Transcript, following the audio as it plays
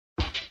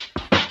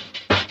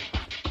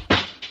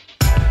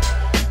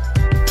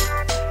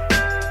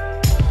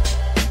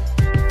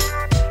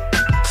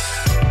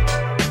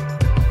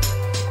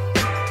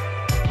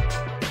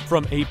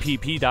From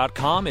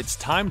APP.com, it's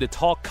time to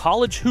talk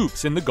college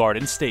hoops in the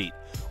Garden State.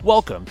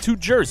 Welcome to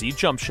Jersey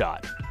Jump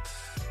Shot.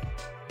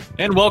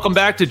 And welcome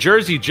back to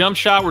Jersey Jump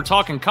Shot. We're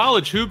talking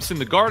college hoops in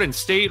the Garden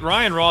State.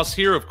 Ryan Ross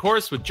here, of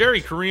course, with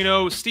Jerry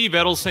Carino, Steve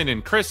Edelson,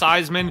 and Chris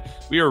Eisman.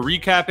 We are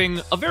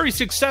recapping a very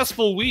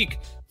successful week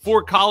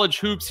for college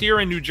hoops here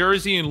in New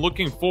Jersey and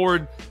looking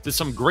forward to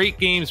some great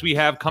games we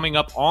have coming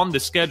up on the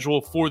schedule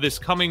for this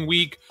coming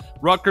week.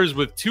 Rutgers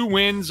with 2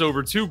 wins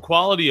over 2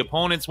 quality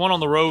opponents, one on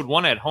the road,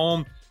 one at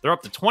home. They're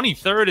up to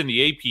 23rd in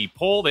the AP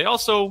poll. They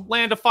also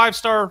land a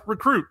 5-star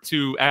recruit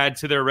to add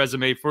to their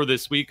resume for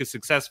this week, a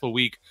successful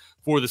week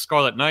for the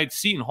Scarlet Knights.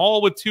 Seton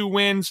Hall with 2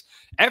 wins.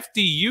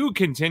 FDU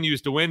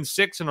continues to win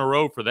 6 in a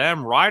row for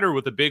them. Rider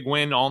with a big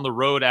win on the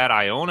road at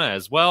Iona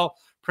as well.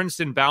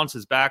 Princeton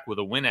bounces back with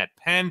a win at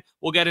Penn.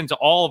 We'll get into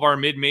all of our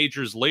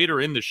mid-majors later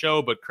in the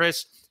show, but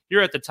Chris, here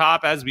at the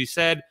top, as we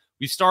said,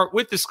 we start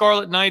with the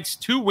Scarlet Knights,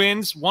 2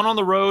 wins, one on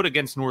the road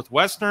against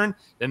Northwestern.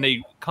 Then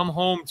they come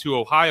home to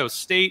Ohio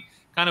State,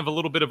 kind of a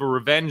little bit of a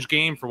revenge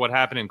game for what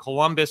happened in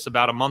Columbus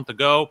about a month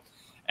ago.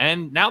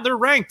 And now they're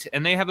ranked,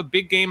 and they have a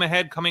big game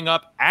ahead coming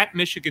up at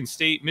Michigan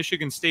State.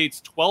 Michigan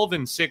State's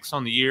 12-6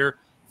 on the year,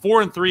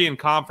 4-3 in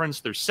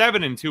conference. They're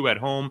 7-2 at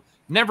home.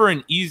 Never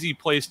an easy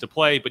place to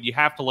play, but you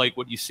have to like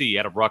what you see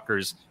out of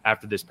Rutgers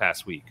after this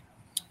past week.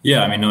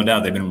 Yeah, I mean, no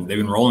doubt they've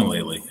been rolling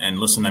lately. And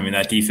listen, I mean,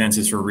 that defense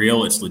is for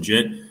real. It's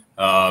legit.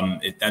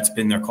 That's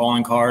been their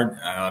calling card.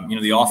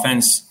 The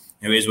offense,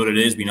 is what it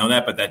is. We know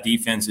that, but that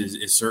defense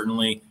is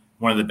certainly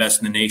one of the best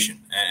in the nation,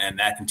 and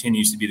that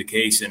continues to be the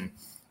case. And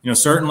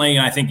certainly,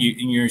 I think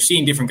you're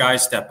seeing different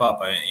guys step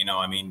up.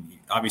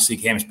 Obviously,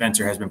 Cam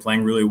Spencer has been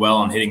playing really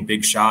well and hitting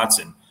big shots.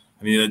 And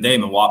the other day,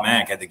 Mawot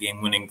Mack had the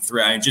game-winning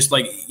three. Just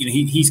like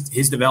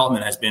his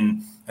development has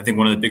been, I think,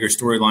 one of the bigger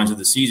storylines of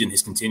the season.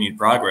 His continued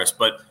progress,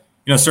 but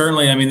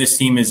certainly, this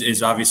team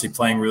is obviously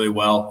playing really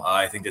well.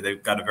 I think that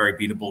they've got a very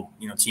beatable,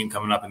 team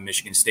coming up in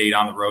Michigan State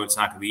on the road. It's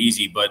not going to be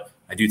easy, but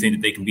I do think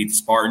that they can beat the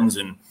Spartans,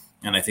 and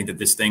I think that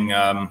this thing,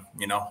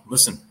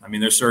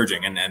 they're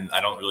surging, and I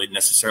don't really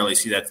necessarily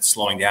see that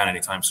slowing down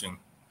anytime soon.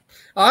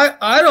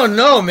 I don't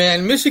know,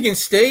 man. Michigan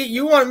State,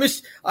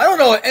 I don't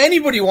know if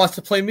anybody wants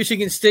to play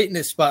Michigan State in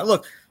this spot.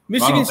 Look,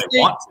 Michigan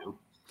State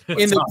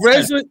in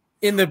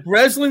the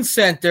Breslin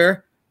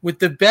Center with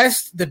the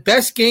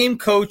best game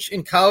coach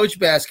in college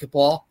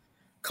basketball,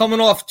 coming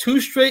off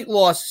 2 straight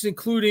losses,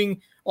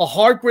 including a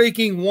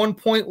heartbreaking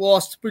 1-point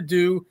loss to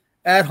Purdue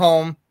at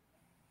home.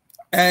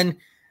 And,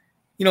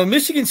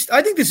 Michigan,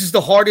 I think this is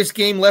the hardest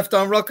game left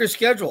on Rutgers'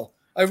 schedule.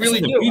 I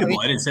really do.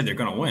 Beatable. I didn't say they're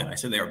going to win. I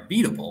said they are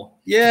beatable.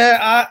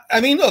 Yeah,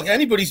 look,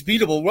 anybody's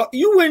beatable.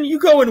 You win, you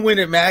go and win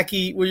at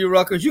Mackey with your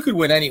Rutgers. You could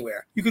win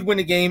anywhere. You could win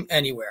a game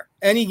anywhere.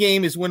 Any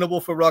game is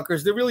winnable for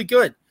Rutgers. They're really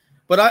good.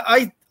 But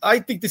I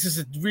think this is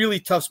a really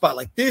tough spot.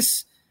 Like,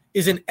 this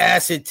is an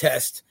acid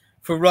test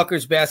for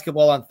Rutgers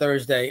basketball on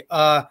Thursday.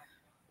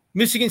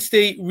 Michigan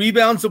State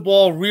rebounds the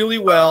ball really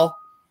well.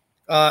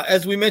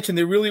 As we mentioned,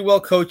 they're really well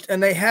coached,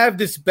 and they have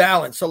this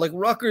balance. So, like,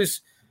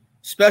 Rutgers'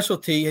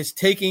 specialty is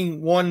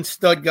taking one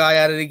stud guy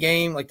out of the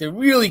game. Like, they're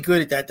really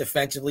good at that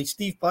defensively.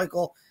 Steve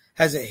Pikiell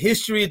has a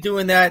history of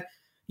doing that.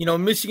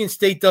 Michigan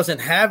State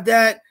doesn't have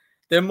that.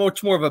 They're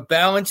much more of a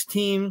balanced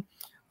team.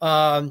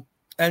 And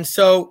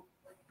so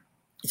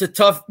it's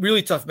a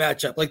really tough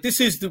matchup. Like, this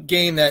is the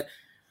game that,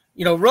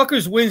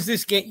 Rutgers wins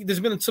this game.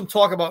 There's been some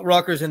talk about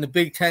Rutgers in the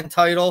Big Ten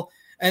title,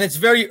 and it's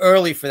very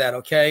early for that,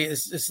 okay?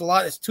 It's a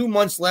lot. It's 2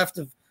 months left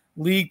of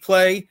league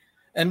play,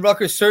 and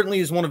Rutgers certainly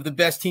is one of the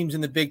best teams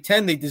in the Big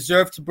Ten. They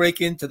deserve to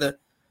break into the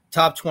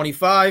top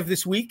 25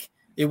 this week.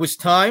 It was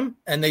time,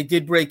 and they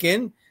did break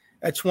in.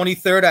 At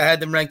 23rd, I had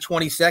them ranked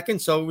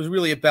 22nd, so it was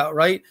really about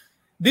right.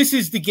 This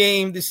is the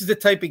game. This is the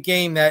type of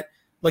game that,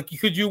 like,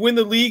 could you win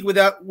the league with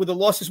a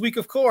loss this week?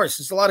 Of course.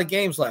 There's a lot of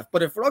games left.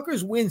 But if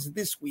Rutgers wins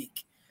this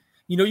week,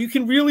 you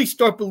can really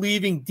start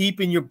believing deep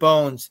in your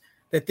bones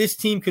that this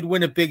team could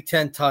win a Big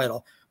Ten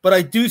title. But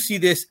I do see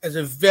this as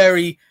a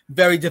very,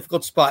 very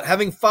difficult spot.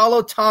 Having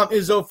followed Tom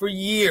Izzo for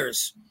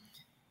years,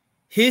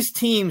 his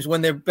teams,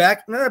 when they're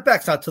their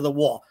back's not to the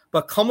wall,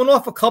 but coming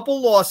off a couple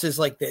losses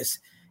like this,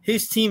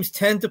 his teams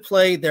tend to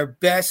play their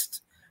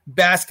best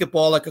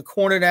basketball like a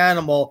cornered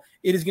animal.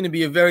 It is going to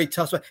be a very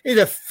tough spot. It's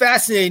a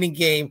fascinating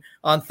game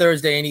on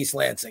Thursday in East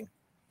Lansing.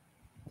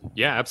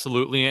 Yeah,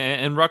 absolutely.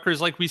 And Rutgers,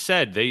 like we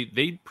said,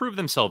 they proved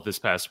themselves this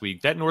past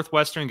week. That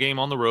Northwestern game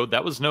on the road,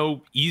 that was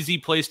no easy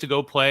place to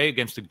go play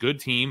against a good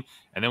team.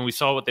 And then we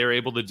saw what they were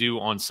able to do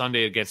on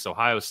Sunday against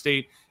Ohio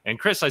State. And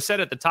Chris, I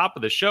said at the top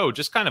of the show,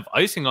 just kind of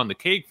icing on the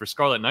cake for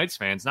Scarlet Knights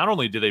fans. Not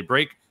only do they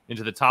break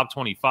into the top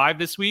 25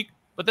 this week,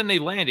 but then they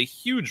land a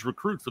huge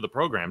recruit for the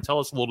program. Tell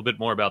us a little bit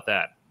more about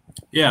that.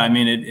 Yeah,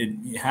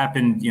 it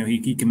happened.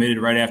 He committed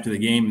right after the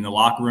game in the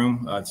locker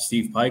room to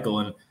Steve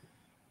Pikiell, and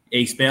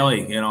Ace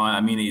Bailey, he's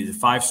a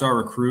 5-star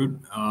recruit.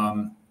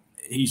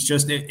 He's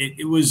just,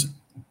 it was,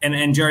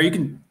 and Jerry, you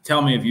can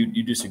tell me if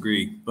you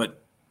disagree,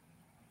 but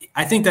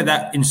I think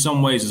that in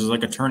some ways is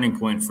like a turning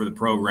point for the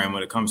program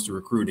when it comes to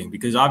recruiting,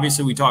 because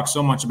obviously we talk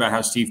so much about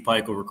how Steve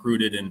Pikiell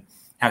recruited and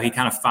how he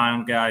kind of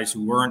found guys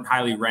who weren't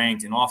highly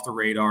ranked and off the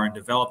radar and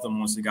developed them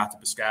once they got to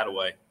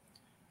Piscataway.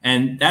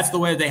 And that's the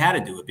way they had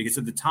to do it, because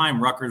at the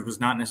time, Rutgers was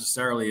not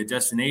necessarily a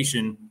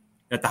destination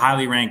that the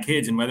highly ranked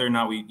kids, and whether or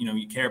not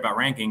you care about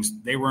rankings,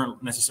 they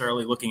weren't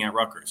necessarily looking at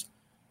Rutgers.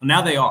 Well,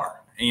 now they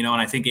are, and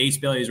I think Ace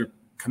Bailey's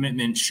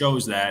commitment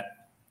shows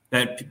that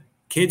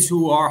kids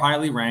who are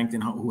highly ranked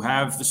and who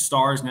have the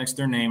stars next to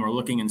their name are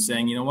looking and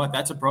saying, you know what,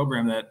 that's a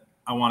program that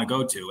I want to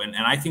go to. And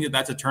I think that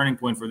that's a turning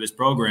point for this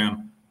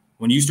program.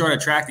 When you start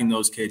attracting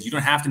those kids, you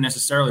don't have to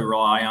necessarily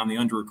rely on the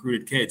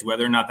under-recruited kids,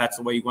 whether or not that's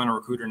the way you want to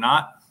recruit or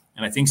not.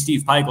 And I think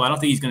Steve Pikiell, I don't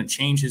think he's going to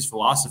change his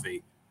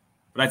philosophy,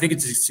 but I think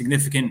it's a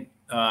significant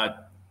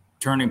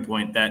turning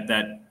point that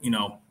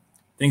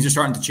things are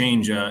starting to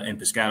change in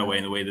Piscataway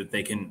in the way that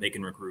they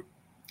can recruit.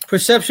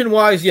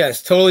 Perception-wise,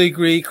 yes, totally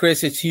agree,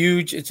 Chris. It's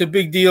huge. It's a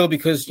big deal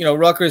because,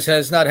 Rutgers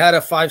has not had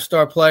a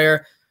five-star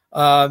player.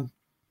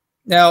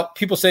 Now,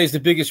 people say he's the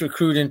biggest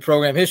recruit in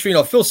program history.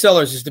 Phil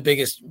Sellers is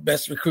the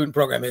best recruit in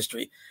program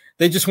history.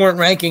 They just weren't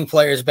ranking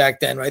players back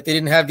then, right? They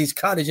didn't have these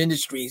cottage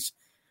industries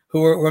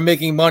who were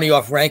making money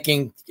off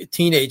ranking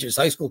teenagers,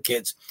 high school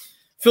kids.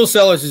 Phil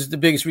Sellers is the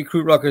biggest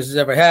recruit Rutgers has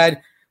ever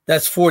had.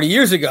 That's 40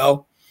 years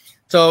ago.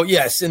 So,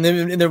 yes, in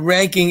the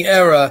ranking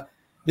era,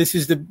 this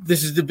is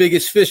the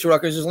biggest fish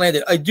Rutgers has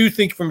landed. I do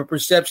think from a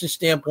perception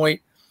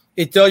standpoint,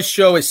 it does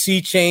show a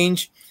sea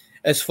change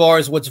as far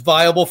as what's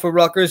viable for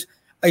Rutgers.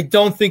 I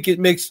don't think I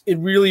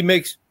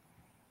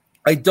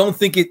don't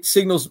think it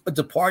signals a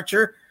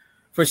departure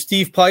for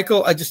Steve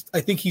Pikiell.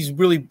 I think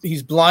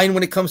he's blind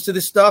when it comes to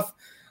this stuff.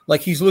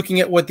 Like, he's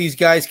looking at what these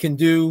guys can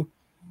do,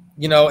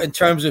 in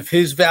terms of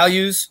his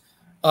values.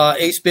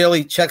 Ace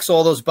Bailey checks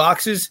all those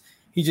boxes.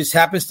 He just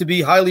happens to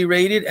be highly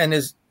rated, and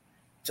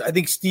I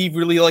think Steve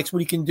really likes what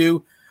he can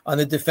do on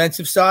the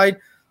defensive side.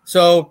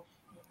 So,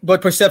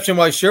 but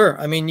perception-wise, sure.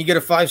 I mean, you get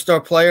a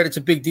five-star player. It's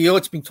a big deal.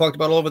 It's being talked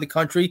about all over the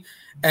country.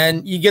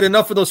 And you get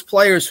enough of those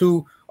players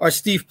who are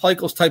Steve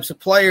Pikiell's types of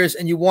players,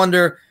 and you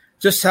wonder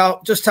just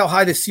how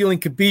high the ceiling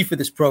could be for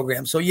this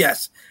program. So,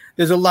 yes,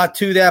 there's a lot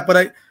to that.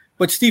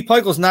 But Steve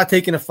Pikiell's not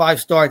taking a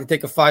five-star to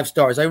take a 5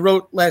 stars. I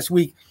wrote last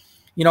week,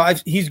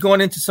 he's gone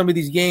into some of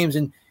these games,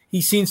 and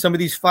he's seen some of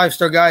these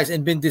 5-star guys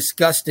and been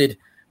disgusted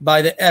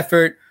by the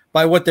effort,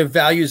 by what their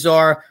values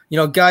are.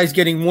 Guys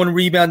getting 1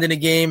 rebound in a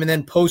game and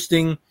then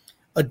posting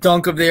a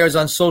dunk of theirs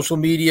on social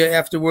media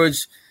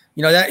afterwards.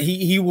 That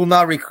he will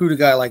not recruit a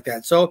guy like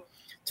that. So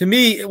to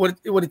me, what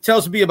it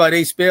tells me about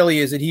Ace Bailey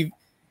is that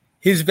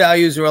his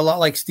values are a lot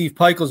like Steve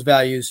Pikiell's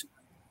values.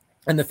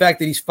 And the fact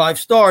that he's 5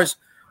 stars,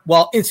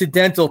 while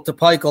incidental to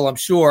Pikiell, I'm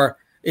sure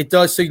it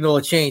does signal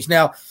a change.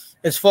 Now,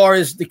 as far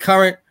as the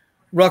current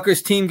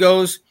Rutgers team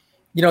goes,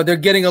 they're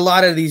getting a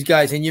lot of these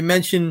guys. And you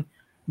mentioned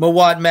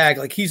Mawot Mag,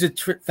 like, he's a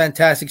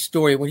fantastic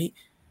story. When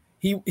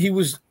he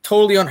was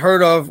totally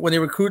unheard of when they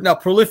recruited. Now,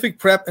 Prolific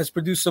Prep has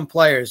produced some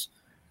players.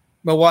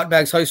 Mawot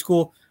Mag's high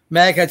school.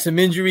 Mag had some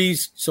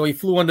injuries, so he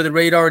flew under the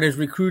radar in his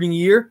recruiting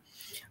year.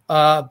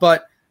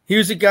 But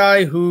here's a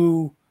guy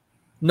who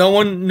no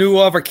one knew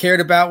of or cared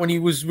about when he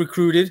was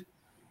recruited,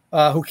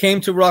 who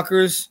came to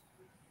Rutgers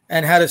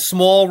and had a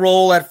small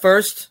role at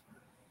first,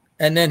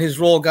 and then his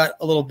role got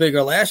a little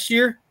bigger last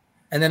year,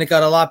 and then it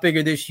got a lot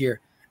bigger this year.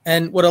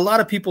 And what a lot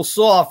of people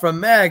saw from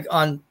Mag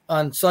on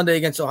Sunday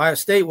against Ohio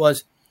State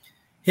was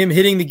him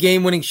hitting the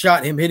game-winning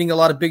shot, him hitting a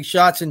lot of big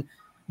shots, and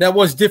that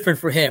was different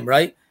for him,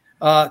 right?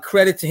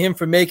 Credit to him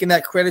for making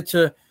that. Credit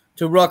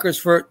to Rutgers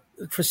for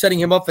setting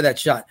him up for that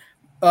shot.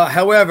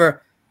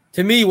 However,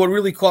 to me, what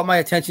really caught my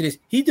attention is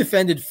he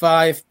defended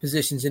 5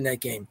 positions in that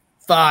game.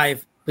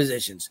 5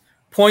 positions.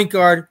 Point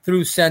guard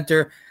through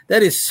center.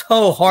 That is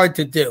so hard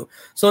to do.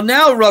 So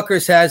now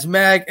Rutgers has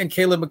Mag and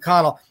Caleb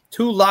McConnell,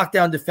 2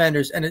 lockdown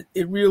defenders, and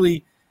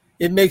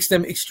it makes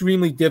them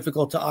extremely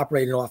difficult to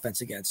operate an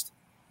offense against.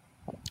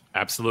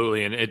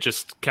 Absolutely, and it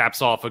just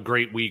caps off a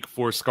great week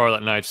for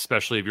Scarlet Knights,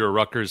 especially if you're a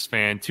Rutgers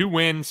fan. 2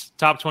 wins,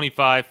 top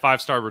 25,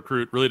 5-star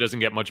recruit. Really doesn't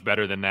get much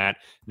better than that.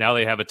 Now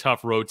they have a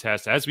tough road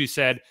test, as we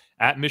said,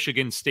 at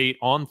Michigan State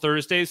on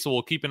Thursday, so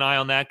we'll keep an eye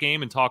on that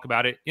game and talk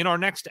about it in our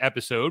next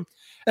episode.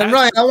 And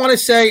Ryan, I want to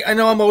say, I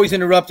know I'm always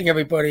interrupting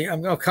everybody.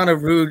 I'm kind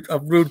of rude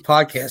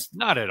podcast.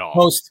 Not at all.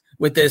 Host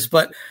with this,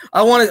 but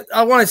I want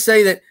to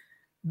say that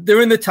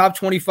they're in the top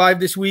 25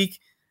 this week,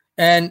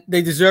 and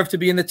they deserve to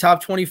be in the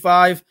top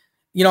 25.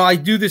 I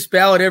do this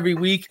ballot every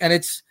week, and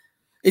it's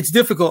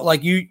difficult.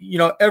 Like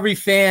every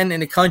fan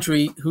in the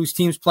country whose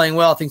team's playing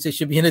well thinks they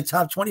should be in the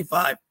top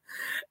 25.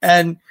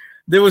 And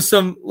there was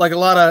a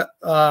lot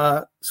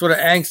of sort of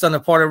angst on the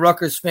part of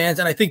Rutgers fans,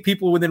 and I think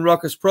people within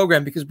Rutgers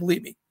program, because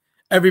believe me,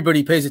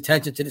 everybody pays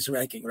attention to this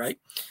ranking, right?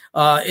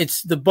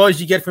 It's the buzz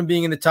you get from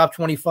being in the top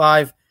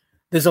 25.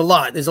 There's a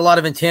lot of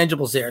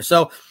intangibles there.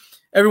 So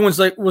everyone's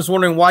was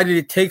wondering, why did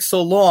it take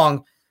so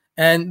long?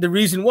 And the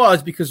reason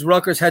was because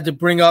Rutgers had to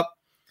bring up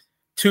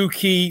 2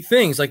 key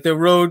things, like the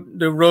road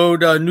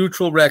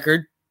neutral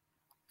record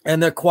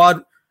and the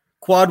quad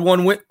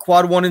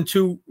 1 and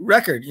 2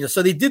 record.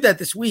 So they did that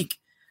this week.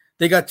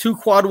 They got 2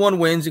 quad 1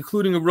 wins,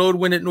 including a road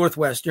win at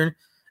Northwestern,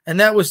 And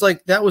that was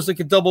like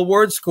a double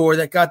word score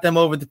that got them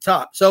over the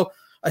top. So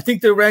I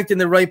think they're ranked in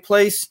the right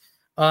place.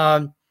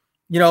 But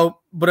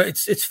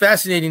it's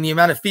fascinating the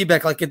amount of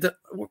feedback. Like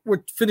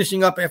we're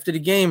finishing up after the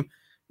game,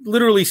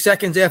 literally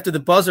seconds after the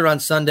buzzer on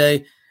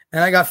Sunday,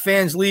 and I got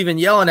fans leaving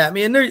yelling at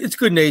me, and it's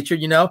good natured,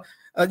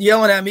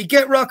 yelling at me,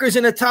 get Rutgers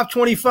in the top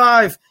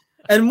 25,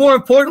 and more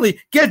importantly,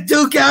 get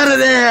Duke out of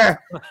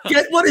there.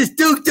 What is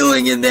Duke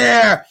doing in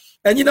there?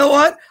 And you know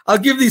what? I'll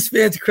give these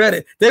fans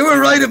credit. They were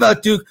right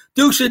about Duke.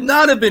 Duke should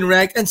not have been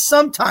ranked. And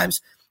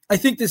sometimes I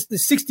think the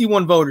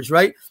 61 voters,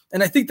 right?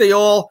 And I think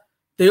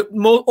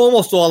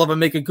almost all of them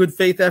make a good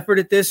faith effort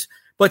at this.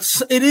 But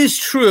it is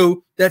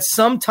true that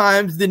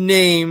sometimes the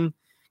name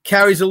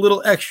carries a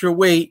little extra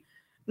weight.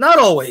 Not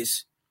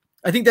always.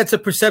 I think that's a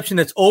perception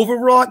that's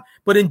overwrought.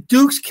 But in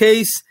Duke's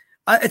case,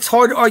 it's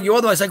hard to argue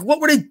otherwise. Like, what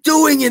were they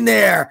doing in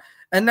there?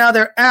 And now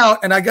they're out.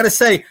 And I got to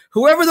say,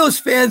 whoever those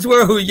fans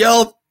were who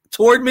yelled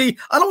toward me,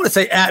 I don't want to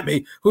say at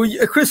me,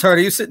 Chris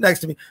Hurdy, who's sitting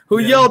next to me,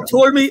 yelled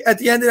toward me at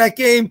the end of that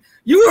game.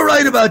 You were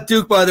right about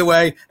Duke, by the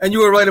way, and you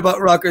were right about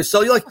Rutgers.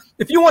 So you're like,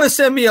 if you want to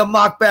send me a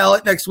mock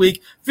ballot next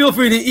week, feel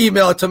free to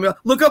email it to me.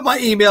 Look up my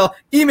email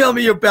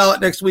me your ballot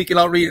next week, and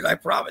I'll read it, I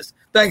promise.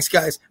 Thanks,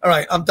 guys. All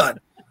right, I'm done.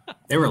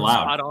 They were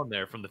loud. Spot on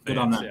there from the fans. Good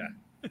on that. Yeah.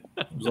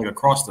 It was like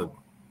across the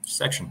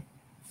section.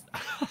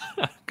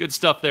 Good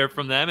stuff there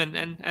from them.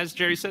 And as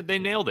Jerry said, they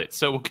nailed it.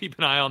 So we'll keep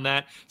an eye on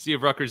that, see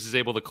if Rutgers is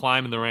able to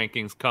climb in the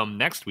rankings come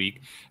next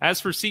week. As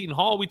for Seton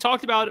Hall, we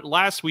talked about it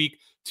last week.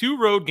 Two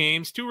road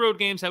games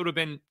that would have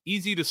been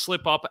easy to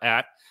slip up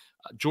at.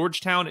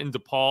 Georgetown and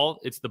DePaul.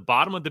 It's the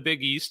bottom of the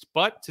Big East,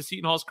 but to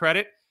Seton Hall's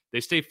credit, they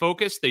stay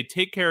focused. They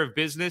take care of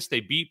business.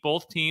 They beat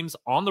both teams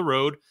on the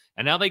road,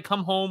 and now they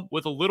come home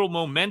with a little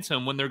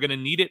momentum when they're going to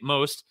need it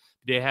most.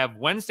 They have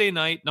Wednesday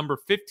night, number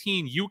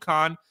 15,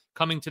 UConn,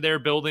 coming to their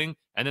building,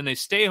 and then they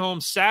stay home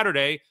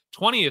Saturday,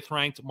 20th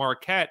ranked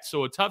Marquette.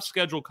 So a tough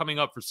schedule coming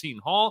up for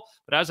Seton Hall.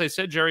 But as I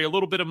said, Jerry, a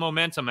little bit of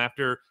momentum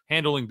after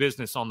handling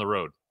business on the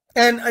road.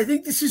 And I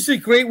think this is a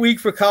great week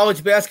for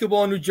college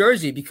basketball in New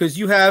Jersey because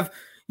you have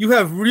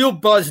real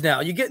buzz now.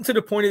 You get to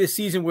the point of the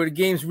season where the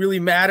games really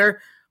matter,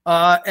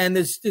 and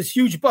there's this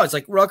huge buzz.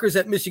 Like Rutgers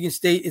at Michigan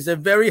State is a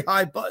very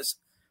high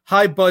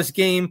buzz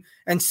game,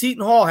 and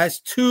Seton Hall has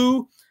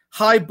two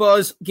high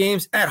buzz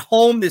games at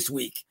home this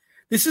week.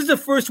 This is the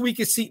first week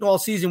of Seton Hall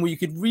season where you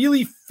could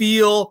really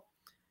feel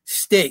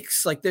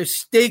stakes. Like there's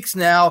stakes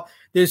now.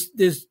 There's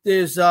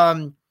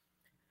a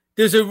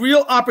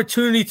real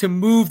opportunity to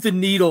move the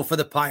needle for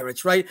the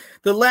Pirates, right?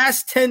 The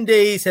last 10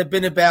 days have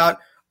been about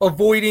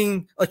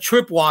avoiding a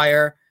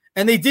tripwire,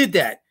 and they did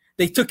that.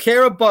 They took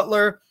care of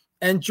Butler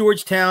and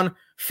Georgetown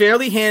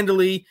fairly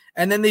handily,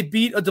 and then they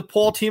beat a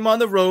DePaul team on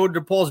the road.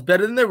 DePaul's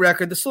better than their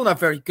record. They're still not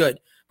very good,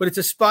 but it's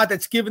a spot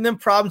that's given them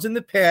problems in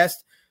the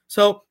past.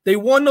 So they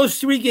won those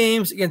three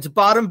games against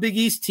bottom Big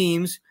East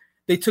teams.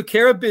 They took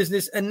care of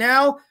business, and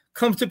now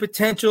comes the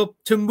potential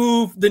to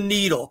move the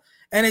needle.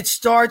 And it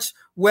starts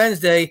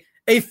Wednesday,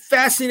 a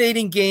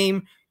fascinating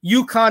game,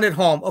 UConn at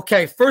home.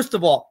 Okay, first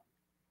of all,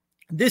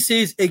 this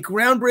is a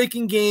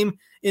groundbreaking game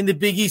in the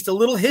Big East, a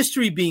little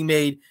history being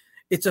made.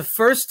 It's the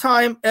first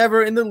time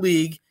ever in the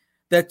league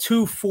that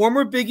two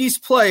former Big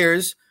East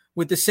players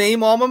with the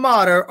same alma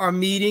mater are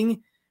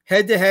meeting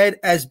head-to-head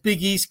as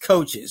Big East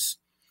coaches.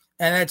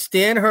 And that's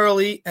Dan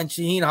Hurley and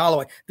Shaheen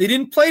Holloway. They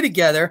didn't play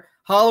together.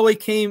 Holloway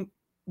came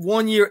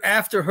 1 year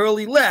after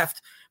Hurley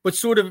left, but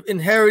sort of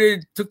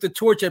took the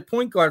torch at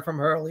point guard from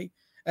Hurley.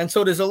 And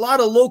so there's a lot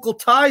of local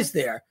ties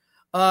there.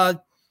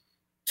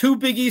 Two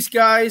Big East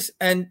guys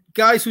and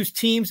guys whose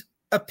teams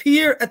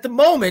appear at the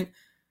moment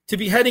to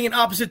be heading in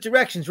opposite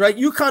directions, right?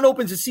 UConn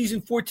opens the season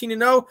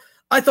 14-0.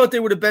 I thought they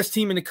were the best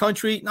team in the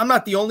country. I'm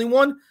not the only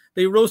one.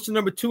 They rose to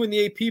number 2 in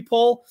the AP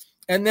poll.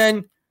 And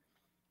then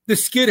the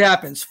skid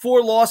happens.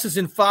 4 losses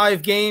in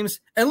 5 games.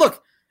 And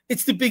look,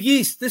 it's the Big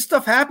East. This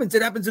stuff happens.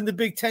 It happens in the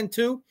Big Ten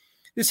too.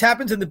 This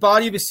happens in the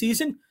body of a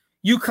season.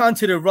 UConn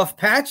to the rough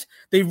patch.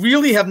 They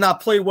really have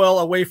not played well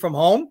away from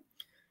home.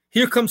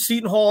 Here comes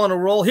Seton Hall on a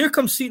roll. Here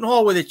comes Seton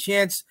Hall with a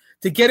chance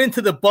to get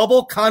into the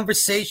bubble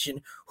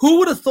conversation. Who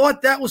would have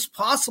thought that was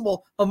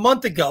possible a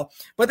month ago?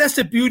 But that's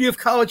the beauty of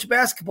college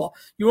basketball.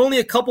 You're only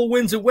a couple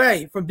wins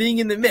away from being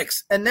in the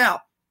mix. And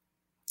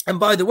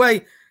by the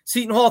way,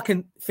 Seton Hall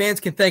fans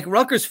can thank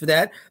Rutgers for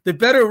that. The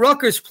better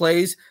Rutgers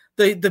plays,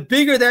 the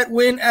bigger that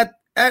win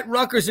at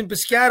Rutgers in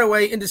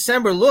Piscataway in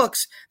December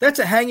looks. That's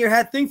a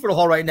hang-your-hat thing for the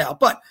Hall right now.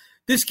 But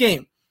this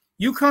game,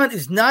 UConn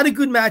is not a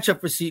good matchup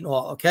for Seton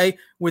Hall, okay?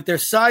 With their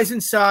size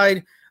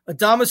inside,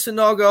 Adama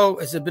Sanogo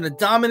has been a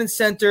dominant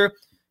center,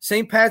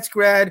 St. Pat's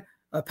grad,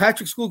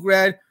 Patrick School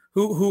grad,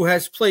 who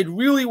has played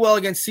really well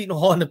against Seton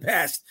Hall in the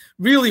past,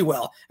 really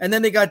well. And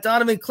then they got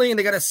Donovan Clean.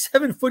 They got a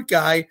 7-foot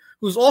guy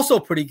who's also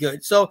pretty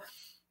good. So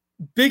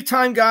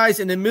big-time guys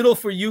in the middle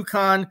for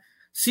UConn.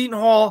 Seton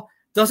Hall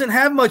doesn't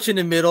have much in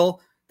the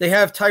middle. They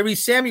have Tyrese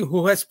Samuel,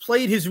 who has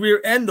played his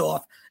rear end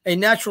off, a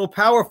natural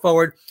power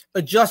forward,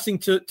 adjusting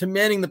to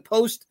manning the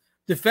post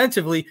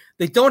defensively.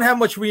 They don't have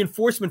much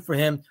reinforcement for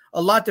him.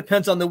 A lot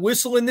depends on the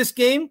whistle in this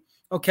game.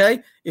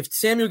 Okay, if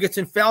Samuel gets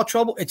in foul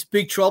trouble, it's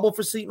big trouble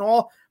for Seton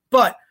Hall.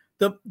 But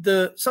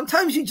the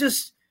sometimes you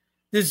just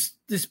there's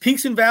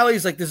peaks and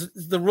valleys. Like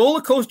the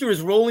roller coaster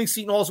is rolling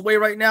Seton Hall's way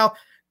right now.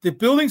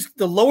 The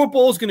lower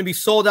bowl is going to be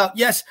sold out.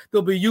 Yes,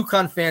 there'll be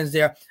UConn fans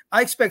there.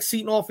 I expect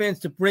Seton Hall fans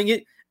to bring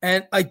it,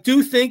 and I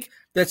do think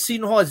that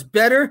Seton Hall is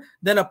better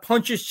than a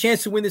puncher's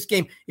chance to win this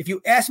game. If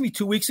you asked me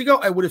 2 weeks ago,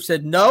 I would have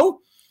said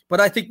no,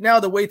 but I think now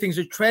the way things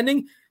are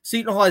trending,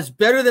 Seton Hall is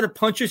better than a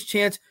puncher's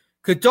chance.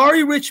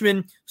 Kadari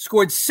Richmond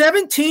scored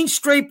 17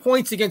 straight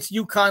points against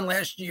UConn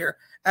last year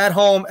at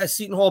home as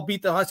Seton Hall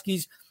beat the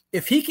Huskies.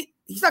 If he's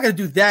not going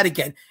to do that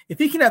again. If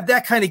he can have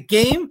that kind of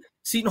game,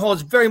 Seton Hall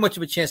has very much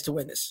of a chance to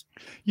win this.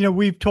 You know,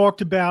 we've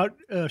talked about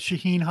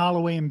Shaheen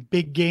Holloway in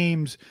big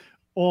games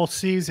all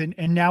season,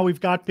 and now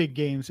we've got big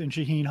games in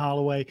Shaheen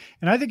Holloway.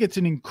 And I think it's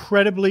an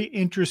incredibly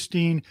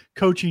interesting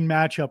coaching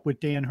matchup with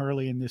Dan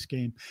Hurley in this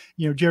game.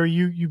 You know, Jerry,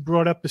 you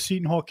brought up the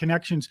Seton Hall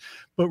connections,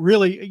 but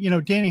really, you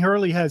know, Danny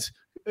Hurley has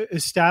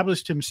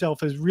established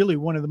himself as really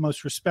one of the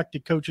most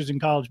respected coaches in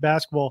college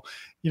basketball,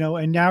 you know,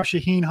 and now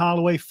Shaheen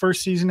Holloway,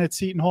 first season at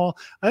Seton Hall.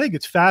 I think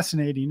it's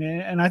fascinating,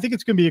 and I think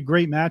it's going to be a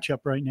great matchup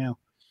right now.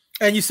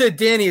 And you said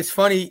Danny. It's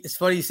funny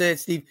you said it,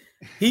 Steve.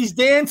 He's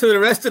Dan to the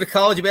rest of the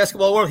college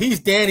basketball world.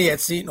 He's Danny at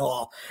Seton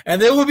Hall, and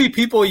there will be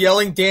people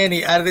yelling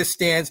Danny out of the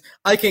stands.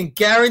 I can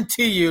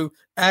guarantee you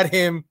at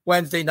him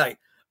Wednesday night.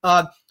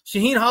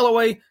 Shaheen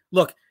Holloway,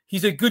 look,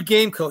 he's a good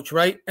game coach,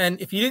 right? And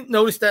if you didn't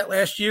notice that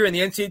last year in the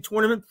NCAA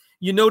tournament,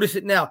 you notice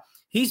it now.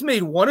 He's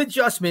made one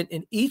adjustment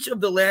in each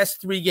of the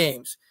last 3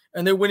 games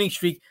and their winning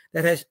streak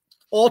that has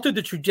altered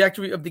the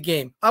trajectory of the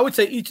game. I would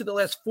say each of the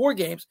last 4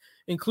 games,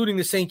 including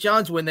the St.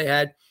 John's win they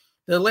had,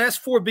 the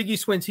last 4 Big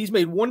East wins, he's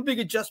made one big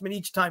adjustment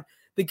each time.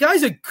 The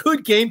guy's a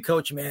good game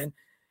coach, man.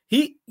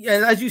 And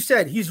as you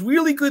said, he's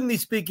really good in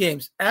these big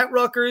games. At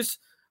Rutgers,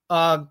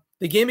 the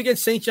game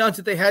against St. John's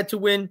that they had to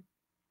win,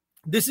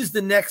 this is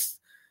the next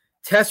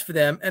test for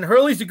them. And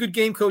Hurley's a good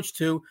game coach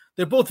too.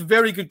 They're both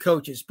very good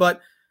coaches,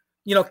 but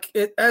you know,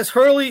 as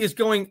Hurley is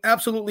going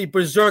absolutely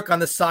berserk on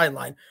the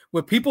sideline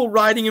with people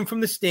riding him from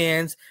the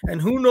stands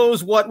and who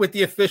knows what with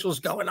the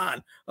officials going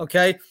on,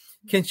 okay?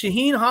 Can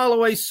Shaheen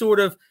Holloway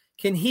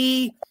can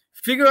he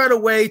figure out a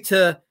way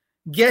to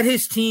get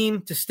his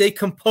team to stay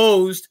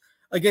composed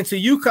against a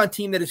UConn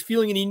team that is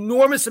feeling an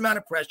enormous amount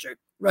of pressure,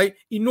 right?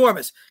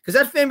 Enormous. Because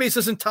that fan base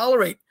doesn't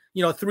tolerate,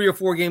 3 or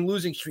 4 game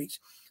losing streaks.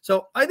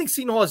 So I think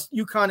Seton Hall has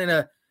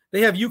UConn they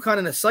have UConn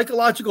in a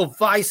psychological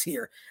vice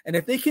here. And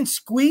if they can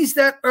squeeze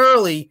that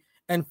early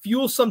and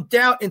fuel some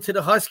doubt into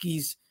the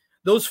Huskies,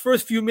 those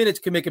first few minutes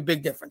can make a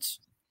big difference.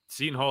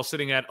 Seton Hall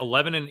sitting at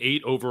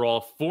 11-8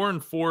 overall,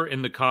 4-4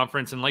 in the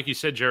conference. And like you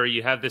said, Jerry,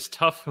 you have this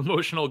tough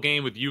emotional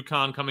game with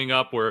UConn coming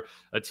up where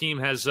a team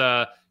has,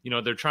 they're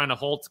trying to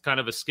halt kind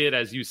of a skid,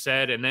 as you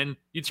said. And then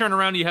you turn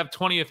around, you have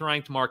 20th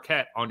ranked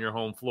Marquette on your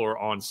home floor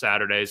on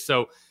Saturday.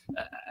 So,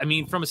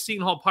 from a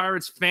Seton Hall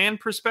Pirates fan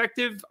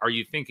perspective, are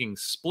you thinking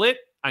split?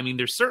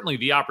 There's certainly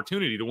the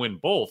opportunity to win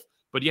both,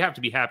 but you have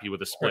to be happy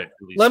with a split.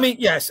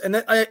 Yes.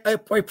 And I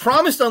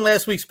promised on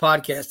last week's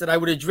podcast that I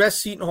would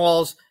address Seton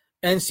Hall's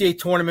NCAA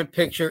tournament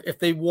picture if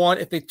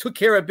they took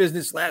care of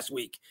business last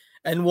week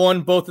and won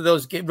both of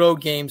those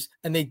road games,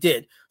 and they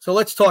did. So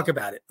let's talk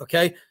about it,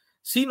 okay?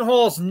 Seton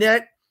Hall's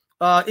net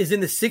is in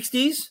the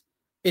 60s.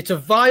 It's a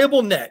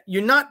viable net.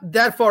 You're not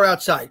that far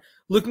outside.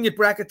 Looking at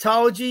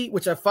bracketology,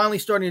 which I'm finally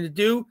starting to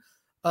do,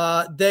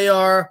 they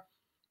are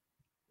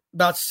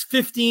about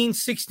 15,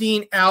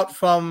 16 out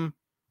from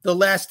the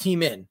last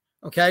team in,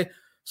 okay?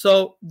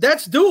 So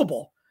that's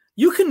doable.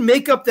 You can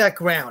make up that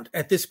ground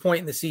at this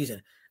point in the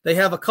season. They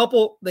have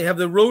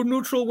the road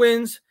neutral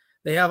wins.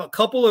 They have a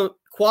couple of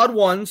quad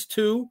ones,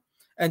 2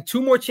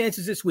 more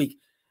chances this week.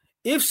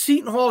 If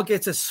Seton Hall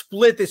gets a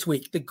split this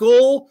week, the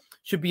goal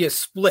should be a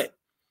split.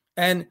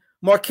 And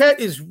Marquette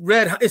is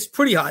it's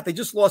pretty hot. They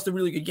just lost a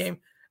really good game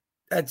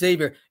at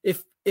Xavier.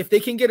 If they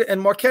can get it,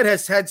 and Marquette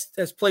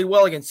has played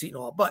well against Seton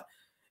Hall, but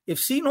if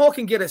Seton Hall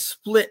can get a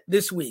split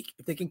this week,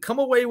 if they can come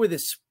away with a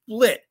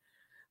split,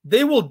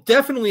 they will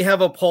definitely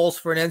have a pulse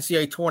for an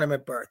NCAA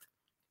tournament berth.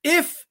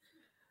 If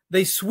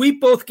they sweep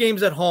both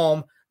games at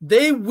home,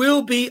 they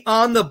will be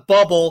on the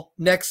bubble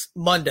next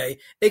Monday.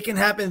 It can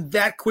happen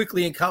that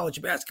quickly in college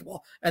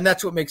basketball, and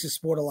that's what makes this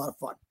sport a lot of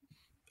fun.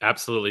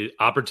 Absolutely.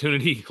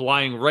 Opportunity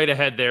lying right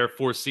ahead there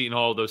for Seton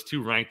Hall, those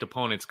 2 ranked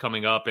opponents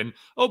coming up. And,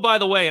 oh, by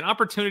the way, an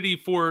opportunity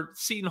for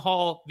Seton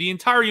Hall, the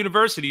entire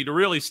university, to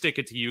really stick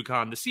it to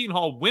UConn. The Seton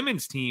Hall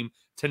women's team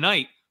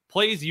tonight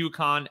plays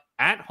UConn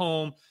at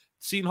home.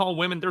 Seton Hall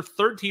women, they're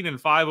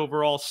 13-5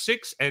 overall,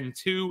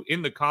 6-2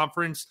 in the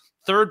conference,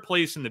 3rd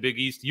place in the Big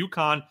East.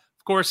 UConn,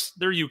 of course,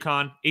 they're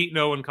UConn,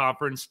 8-0 in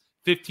conference,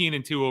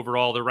 15-2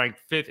 overall. They're ranked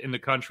 5th in the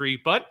country,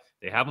 but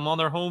they have them on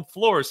their home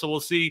floor. So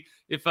we'll see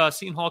if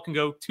Seton Hall can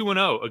go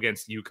 2-0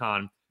 against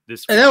UConn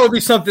this week. And that would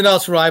be something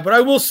else, Rye. But I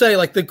will say,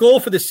 the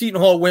goal for the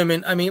Seton Hall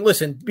women,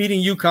 listen,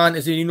 beating UConn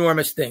is an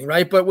enormous thing,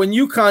 right? But when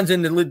UConn's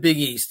in the Big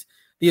East,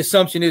 the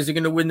assumption is they're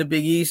going to win the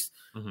Big East.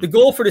 Mm-hmm. The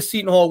goal for the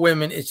Seton Hall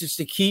women is just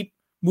to keep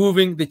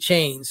moving the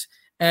chains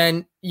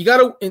And you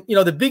got to,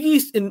 the Big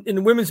East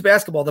in women's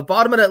basketball, the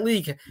bottom of that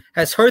league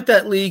has hurt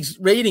that league's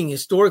rating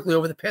historically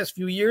over the past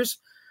few years.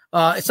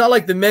 It's not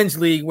like the men's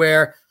league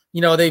where,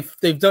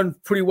 they've done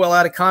pretty well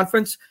out of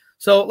conference.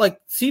 So like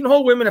Seton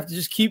Hall women have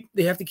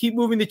to keep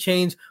moving the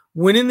chains,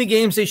 winning the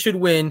games they should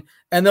win,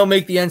 and they'll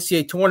make the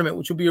NCAA tournament,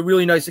 which will be a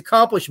really nice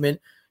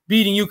accomplishment.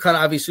 Beating UConn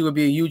obviously would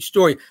be a huge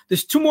story.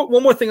 There's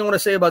one more thing I want to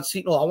say about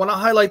Seton Hall. I want to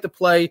highlight the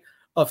play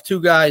of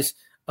two guys,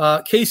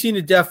 Casey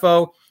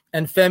Nadefo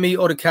and Femi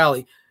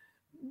Odekale.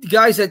 The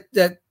guys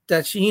that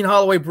Shaheen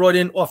Holloway brought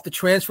in off the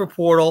transfer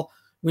portal.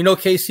 We know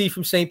KC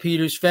from St.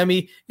 Peter's.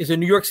 Femi is a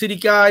New York City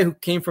guy who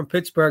came from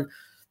Pittsburgh.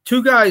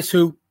 Two guys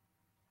who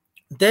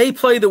they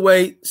play the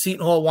way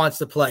Seton Hall wants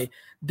to play.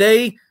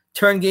 They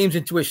turn games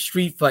into a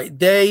street fight.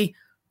 They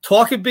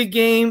talk a big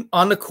game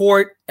on the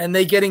court, and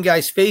they get in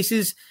guys'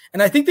 faces.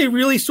 And I think they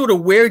really sort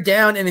of wear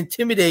down and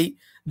intimidate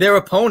their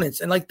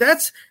opponents. And like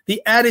that's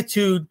the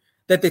attitude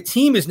that the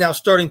team is now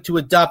starting to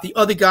adopt. The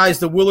other guys,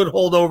 the Willard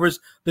holdovers,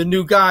 the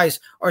new guys,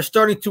 are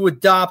starting to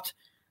adopt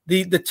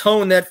the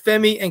tone that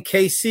Femi and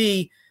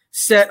KC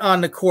set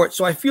on the court.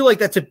 So I feel like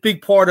that's a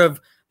big part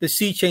of the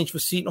sea change for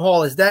Seton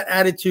Hall is that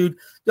attitude.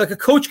 Like a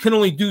coach can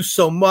only do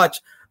so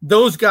much.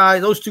 Those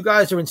two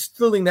guys are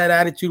instilling that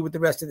attitude with the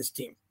rest of this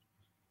team.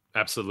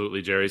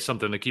 Absolutely, Jerry.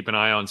 Something to keep an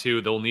eye on,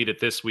 too. They'll need it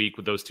this week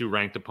with those two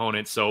ranked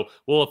opponents. So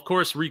we'll, of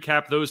course,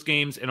 recap those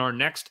games in our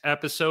next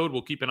episode.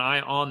 We'll keep an eye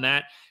on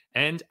that.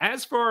 And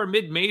as for our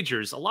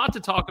mid-majors, a lot to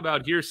talk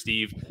about here,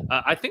 Steve.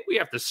 I think we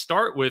have to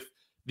start with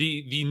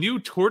the new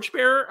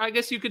torchbearer, I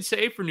guess you could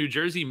say, for New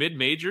Jersey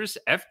mid-majors,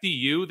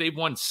 FDU. They've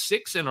won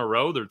 6 in a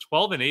row. They're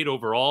 12-8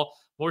 overall.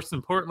 Most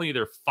importantly,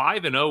 they're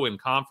 5-0 in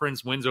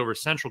conference, wins over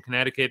Central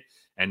Connecticut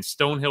and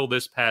Stonehill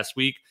this past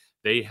week.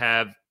 They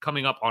have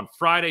coming up on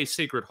Friday,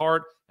 Sacred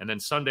Heart, and then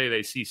Sunday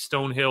they see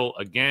Stonehill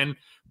again.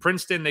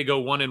 Princeton, they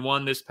go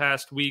 1-1 this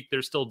past week.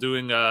 They're still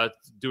doing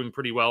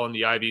pretty well in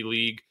the Ivy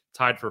League,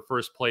 tied for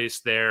first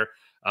place there.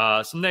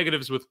 Some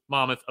negatives with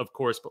Monmouth, of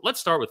course, but let's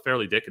start with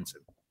Fairleigh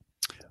Dickinson.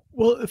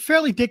 Well,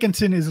 Fairleigh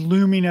Dickinson is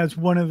looming as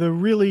one of the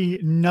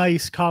really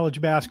nice college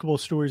basketball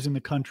stories in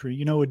the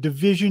country. A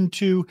Division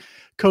II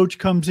coach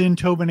comes in,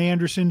 Tobin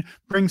Anderson,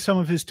 brings some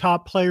of his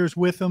top players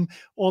with him.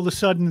 All of a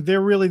sudden, they're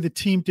really the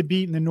team to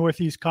beat in the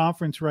Northeast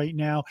Conference right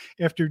now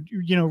after,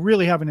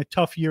 really having a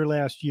tough year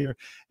last year.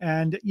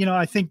 And,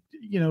 I think,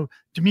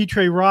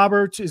 Dimitri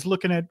Roberts is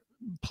looking at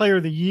player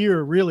of the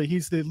year, really.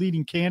 He's the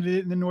leading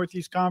candidate in the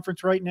Northeast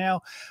Conference right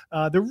now.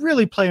 They're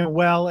really playing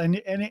well,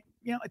 and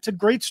it's a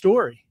great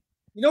story.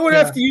 You know what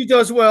FDU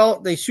does well?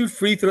 They shoot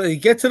free throws. They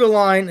get to the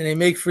line, and they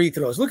make free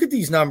throws. Look at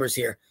these numbers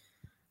here.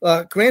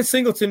 Grant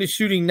Singleton is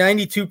shooting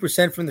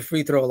 92% from the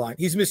free throw line.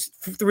 He's missed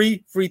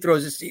 3 free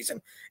throws this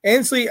season.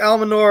 Ansley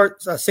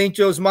Almanor, St.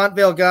 Joe's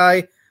Montvale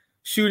guy,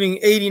 shooting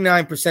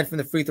 89% from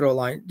the free throw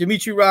line.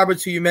 Dimitri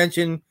Roberts, who you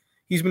mentioned,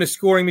 he's been a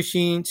scoring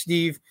machine,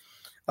 Steve.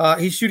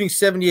 He's shooting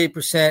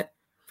 78%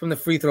 from the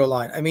free throw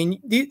line. I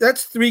mean,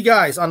 that's 3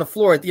 guys on the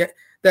floor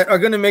that are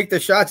going to make their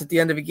shots at the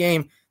end of a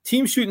game.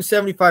 Team shooting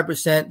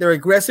 75%. They're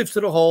aggressive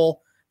to the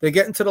hole. They're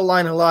getting to the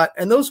line a lot.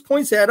 And those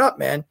points add up,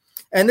 man.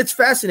 And it's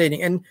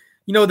fascinating. And,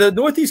 the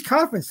Northeast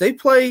Conference, they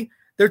play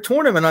their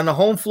tournament on the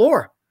home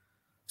floor.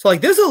 So, like,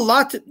 there's a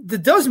lot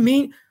that does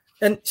mean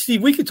 – and,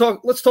 Steve,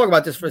 let's talk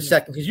about this for a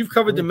second because you've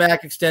covered the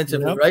MAC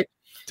extensively, right?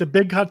 It's a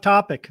big hot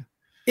topic.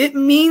 It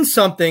means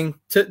something.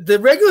 The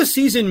regular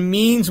season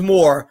means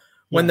more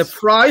when the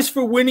prize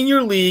for winning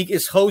your league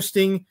is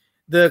hosting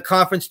the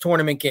conference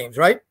tournament games,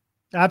 right?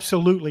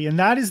 Absolutely. And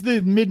that is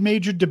the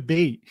mid-major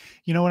debate,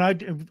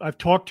 and I've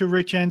talked to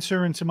Rich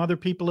Enser and some other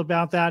people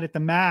about that at the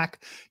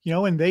MAC,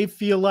 and they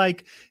feel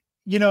like,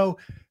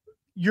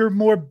 you're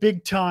more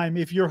big time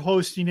if you're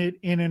hosting it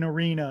in an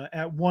arena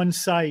at one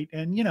site.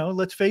 And,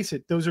 let's face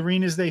it, those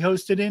arenas they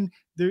hosted in,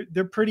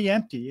 they're pretty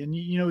empty. And,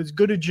 as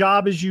good a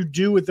job as you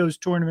do with those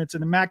tournaments,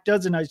 and the MAC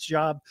does a nice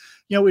job,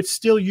 it's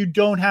still, you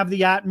don't have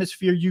the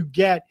atmosphere you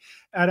get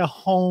at a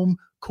home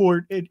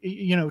court,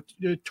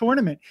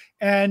 tournament.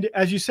 And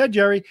as you said,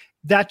 Jerry,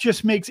 that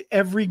just makes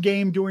every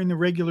game during the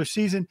regular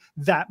season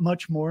that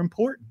much more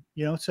important,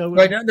 so.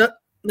 Right.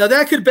 Now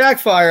that could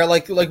backfire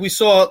like we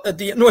saw at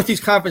the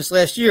Northeast Conference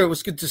last year. It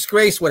was a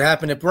disgrace what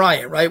happened at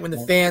Bryant, right? When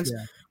the fans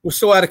were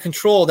so out of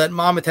control that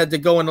Monmouth had to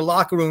go in the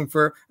locker room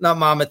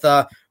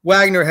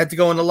Wagner had to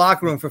go in the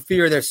locker room for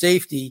fear of their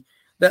safety.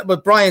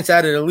 But Bryant's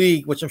out of the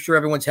league, which I'm sure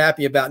everyone's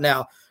happy about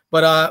now.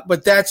 But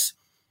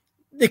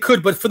it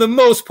could. But for the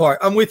most part,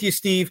 I'm with you,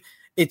 Steve.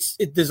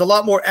 There's a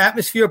lot more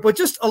atmosphere, but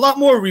just a lot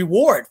more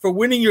reward for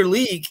winning your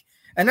league.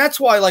 And that's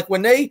why, like,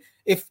 when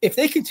if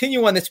they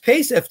continue on this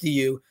pace,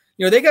 FDU,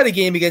 they got a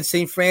game against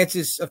St.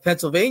 Francis of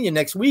Pennsylvania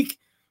next week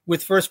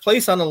with first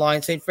place on the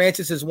line. St.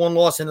 Francis has 1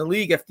 loss in the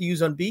league.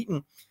 FDU's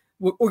unbeaten.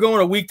 We're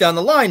going a week down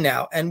the line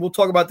now, and we'll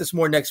talk about this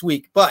more next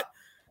week. But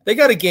they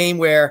got a game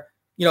where,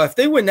 if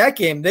they win that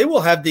game, they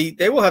will have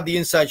the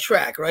inside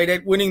track, right,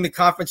 at winning the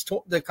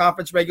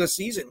conference regular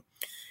season,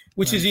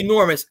 which is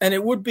enormous. And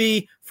it would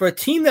be for a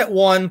team that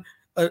won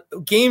a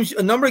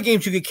number of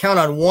games you could count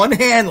on one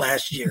hand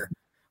last year,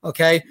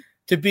 okay,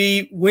 to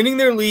be winning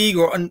their league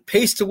or on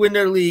pace to win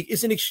their league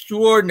is an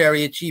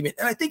extraordinary achievement.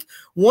 And I think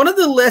one of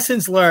the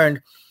lessons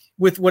learned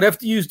with what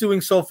FDU is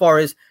doing so far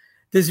is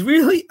there's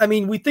really, I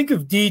mean, we think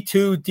of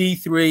D2,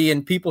 D3,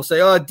 and people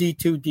say, oh,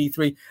 D2,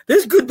 D3.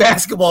 There's good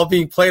basketball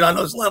being played on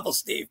those levels,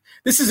 Steve.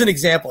 This is an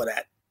example of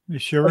that.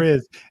 It sure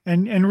is.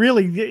 And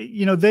really,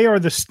 you know, they are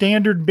the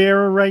standard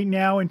bearer right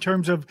now in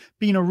terms of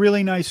being a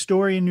really nice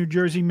story in New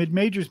Jersey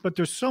mid-majors, but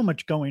there's so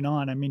much going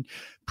on. I mean,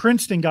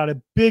 Princeton got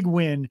a big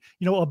win,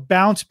 you know, a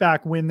bounce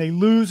back win. They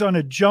lose on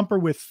a jumper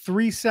with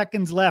 3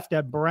 seconds left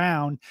at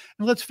Brown.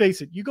 And let's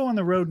face it, you go on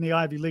the road in the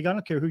Ivy League, I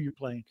don't care who you're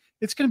playing.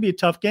 It's going to be a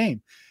tough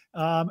game.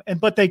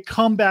 But they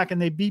come back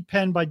and they beat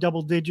Penn by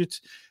double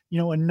digits, you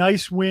know, a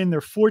nice win.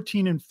 They're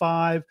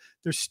 14-5.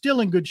 They're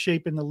still in good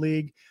shape in the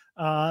league.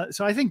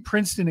 So I think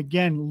Princeton,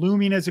 again,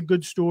 looming as a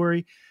good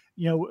story.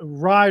 You know,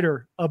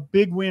 Rider, a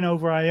big win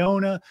over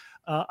Iona.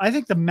 I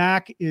think the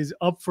MAC is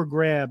up for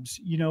grabs.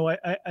 You know,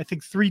 I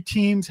think 3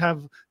 teams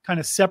have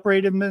kind of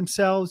separated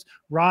themselves: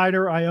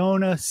 Rider,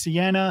 Iona,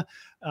 Siena.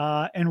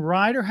 And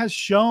Rider has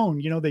shown,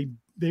 you know,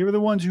 they were the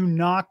ones who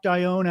knocked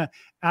Iona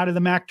out of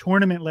the MAC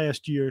tournament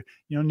last year.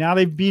 You know, now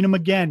they've beat them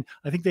again.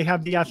 I think they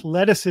have the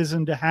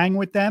athleticism to hang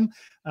with them.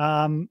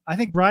 I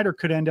think Rider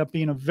could end up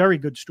being a very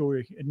good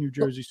story, a New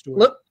Jersey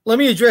story. Let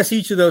me address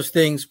each of those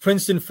things.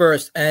 Princeton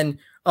first. And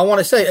I want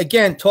to say,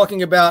 again,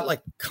 talking about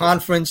like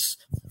conference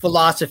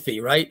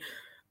philosophy, right?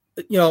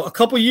 You know,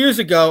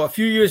 a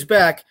few years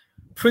back,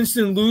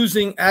 Princeton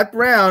losing at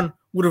Brown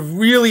would have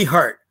really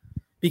hurt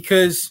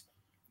because,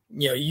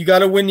 you know, you got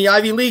to win the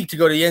Ivy League to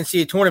go to the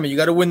NCAA tournament. You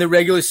got to win the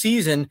regular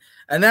season.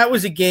 And that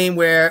was a game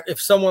where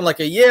if someone like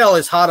a Yale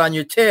is hot on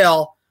your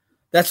tail,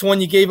 that's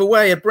one you gave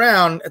away at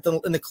Brown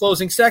in the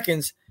closing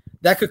seconds.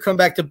 That could come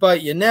back to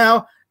bite you.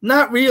 Now,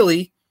 not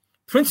really.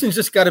 Princeton's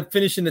just got to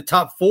finish in the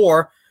top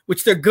 4,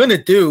 which they're going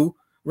to do,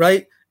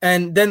 right?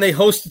 And then they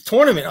host the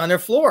tournament on their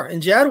floor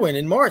in Jadwin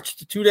in March,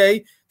 the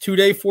two-day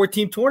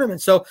 4-team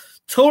tournament. So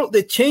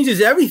that changes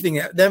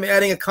everything, them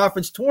adding a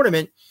conference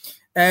tournament.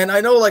 And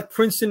I know like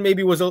Princeton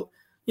maybe was a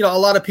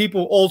lot of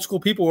people, old school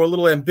people, were a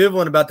little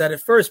ambivalent about that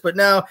at first, but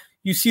now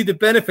you see the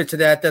benefits of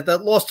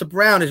that loss to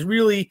Brown is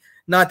really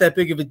not that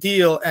big of a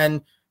deal.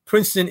 And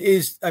Princeton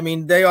is, I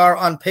mean, they are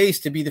on pace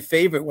to be the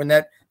favorite when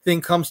that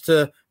thing comes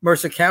to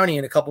Mercer County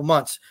in a couple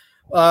months.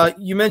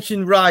 You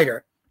mentioned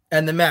Rider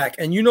and the MAC,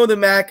 and you know the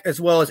MAC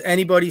as well as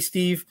anybody,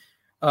 Steve.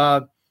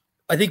 I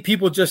think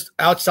people just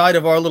outside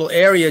of our little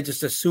area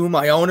just assume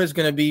Iona is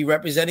going to be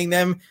representing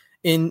them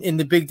in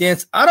the big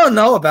dance. I don't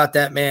know about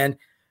that, man.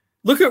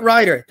 Look at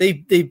Rider.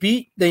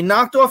 They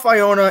knocked off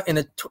Iona in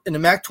the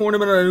MAC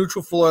tournament on a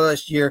neutral floor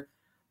last year.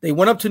 They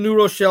went up to New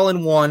Rochelle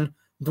and won.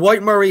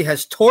 Dwight Murray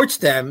has torched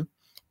them,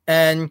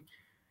 and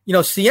you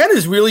know Siena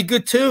is really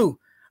good too.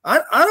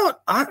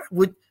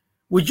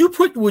 Would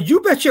you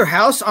bet your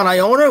house on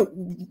Iona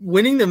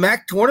winning the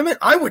MAC tournament?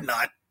 I would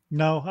not.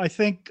 No, I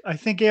think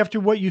after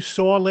what you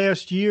saw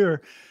last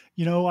year,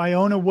 you know,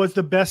 Iona was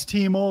the best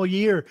team all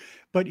year.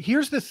 But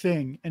here's the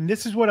thing, and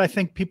this is what I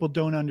think people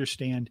don't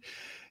understand.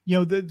 You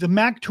know, the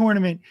MAC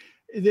tournament,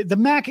 the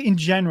MAC in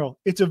general,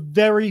 it's a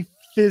very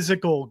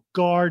physical,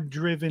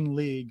 guard-driven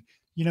league.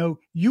 You know,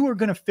 you are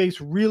going to face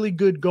really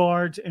good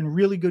guards and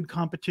really good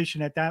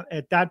competition at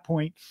that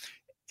point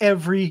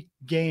every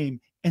game,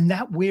 and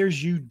that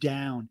wears you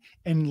down.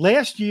 And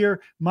last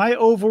year, my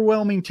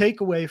overwhelming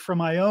takeaway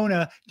from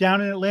Iona down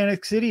in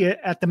Atlantic City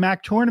at the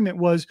MAC tournament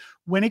was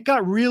when it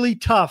got really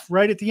tough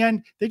right at the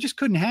end, they just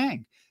couldn't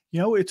hang. You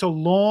know, it's a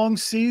long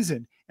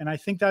season, and I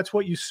think that's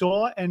what you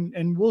saw,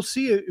 and we'll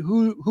see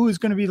who is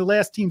going to be the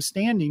last team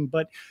standing,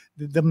 but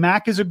the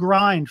MAC is a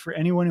grind for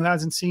anyone who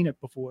hasn't seen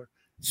it before.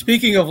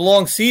 Speaking of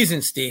long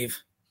season, Steve,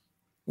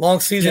 long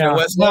season at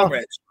West Long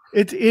Ridge.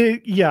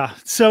 Yeah.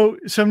 So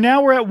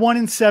now we're at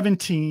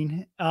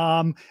 1-17.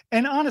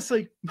 And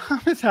honestly,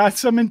 Monmouth had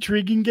some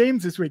intriguing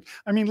games this week.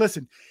 I mean,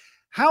 listen,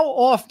 how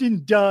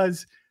often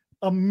does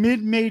a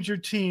mid-major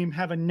team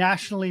have a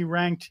nationally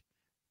ranked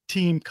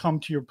team come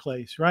to your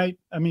place, right?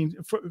 I mean,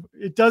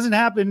 it doesn't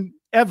happen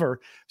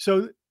ever.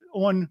 So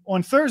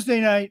on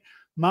Thursday night,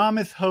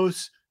 Monmouth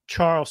hosts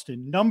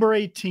Charleston, number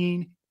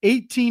 18-1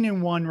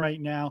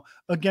 right now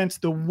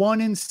against the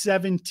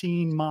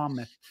 1-17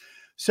 Monmouth.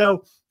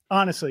 So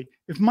honestly,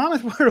 if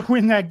Monmouth were to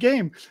win that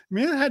game, I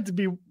mean, it had to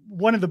be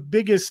one of the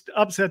biggest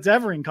upsets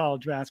ever in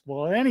college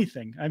basketball or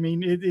anything. I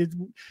mean,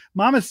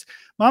 Monmouth's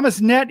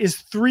net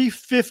is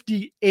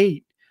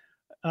 358.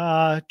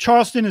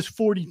 Charleston is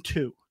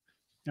 42.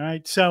 All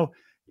right. So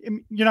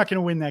you're not going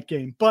to win that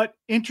game, but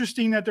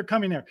interesting that they're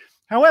coming there.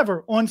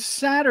 However, on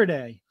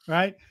Saturday,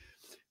 right,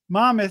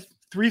 Monmouth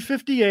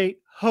 358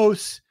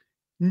 hosts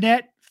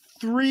net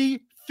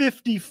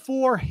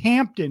 354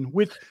 Hampton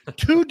with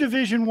 2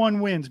 Division I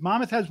wins.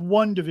 Monmouth has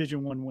 1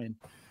 Division I win.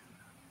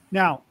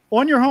 Now,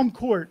 on your home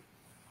court,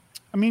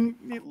 I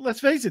mean, let's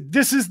face it,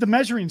 this is the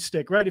measuring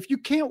stick, right? If you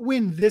can't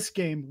win this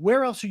game,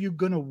 where else are you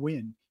going to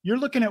win? You're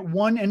looking at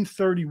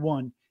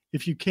 1-31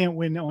 if you can't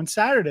win on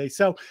Saturday.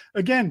 So,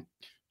 again,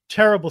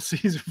 terrible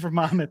season for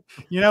Monmouth,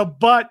 you know,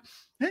 but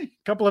hey, a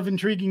couple of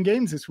intriguing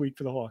games this week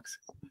for the Hawks.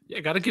 Yeah,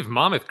 got to give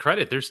Monmouth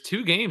credit. There's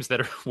 2 games that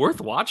are worth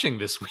watching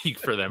this week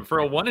for them. For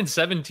a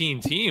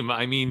 1-17 team,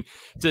 I mean,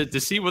 to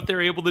see what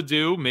they're able to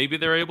do, maybe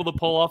they're able to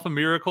pull off a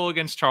miracle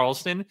against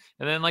Charleston.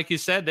 And then, like you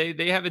said,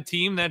 they have a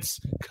team that's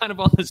kind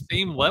of on the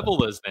same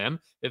level as them.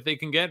 If they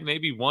can get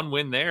maybe 1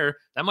 win there,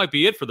 that might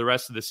be it for the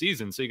rest of the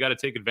season. So you got to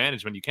take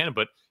advantage when you can.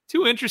 But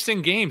 2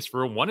 interesting games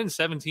for a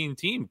 1-17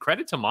 team.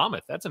 Credit to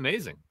Monmouth. That's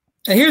amazing.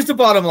 And here's the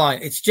bottom line.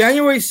 It's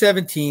January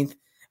 17th.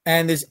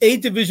 And there's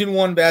 8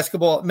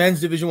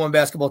 men's Division I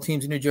basketball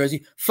teams in New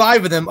Jersey.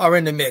 5 of them are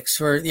in the mix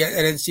for the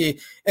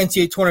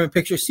NCAA tournament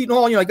picture. Seton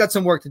Hall, I got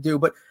some work to do,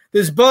 but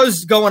there's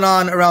buzz going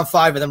on around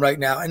 5 of them right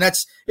now. And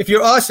that's, if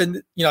you're us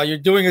and, you're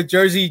doing a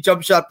Jersey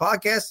Jump Shot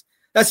podcast,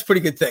 that's a pretty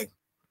good thing.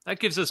 That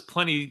gives us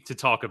plenty to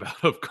talk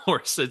about, of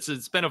course.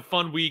 It's been a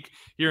fun week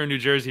here in New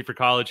Jersey for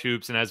college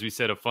hoops. And as we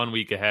said, a fun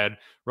week ahead.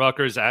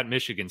 Rutgers at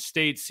Michigan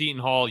State,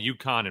 Seton Hall,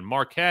 UConn, and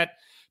Marquette.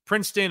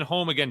 Princeton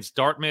home against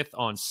Dartmouth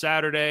on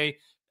Saturday.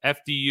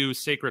 FDU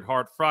Sacred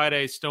Heart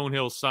Friday,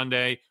 Stonehill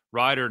Sunday,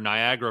 Rider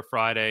Niagara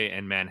Friday,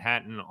 and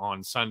Manhattan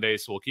on Sunday.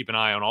 So we'll keep an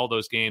eye on all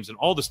those games and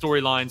all the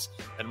storylines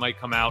that might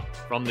come out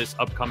from this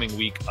upcoming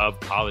week of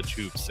college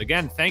hoops.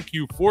 Again, thank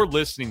you for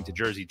listening to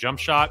Jersey Jump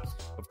Shot.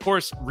 Of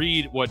course,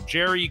 read what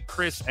Jerry,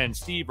 Chris, and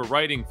Steve are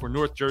writing for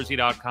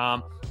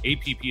NorthJersey.com,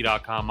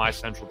 APP.com,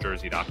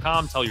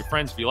 MyCentralJersey.com. Tell your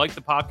friends if you like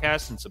the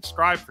podcast and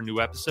subscribe for new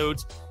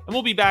episodes. And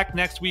we'll be back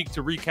next week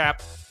to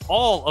recap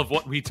all of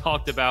what we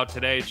talked about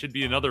today. It should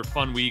be another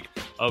fun week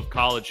of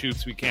college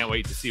hoops. We can't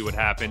wait to see what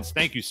happens.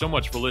 Thank you so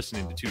much for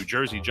listening to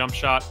Jersey Jump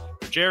Shot.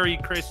 For Jerry,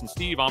 Chris, and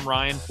Steve, I'm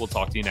Ryan. We'll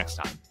talk to you next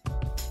time.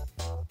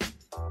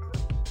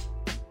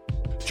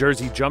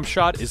 Jersey Jump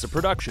Shot is a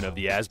production of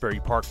the Asbury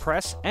Park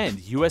Press and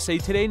USA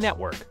Today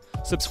Network.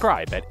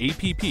 Subscribe at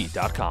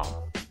app.com.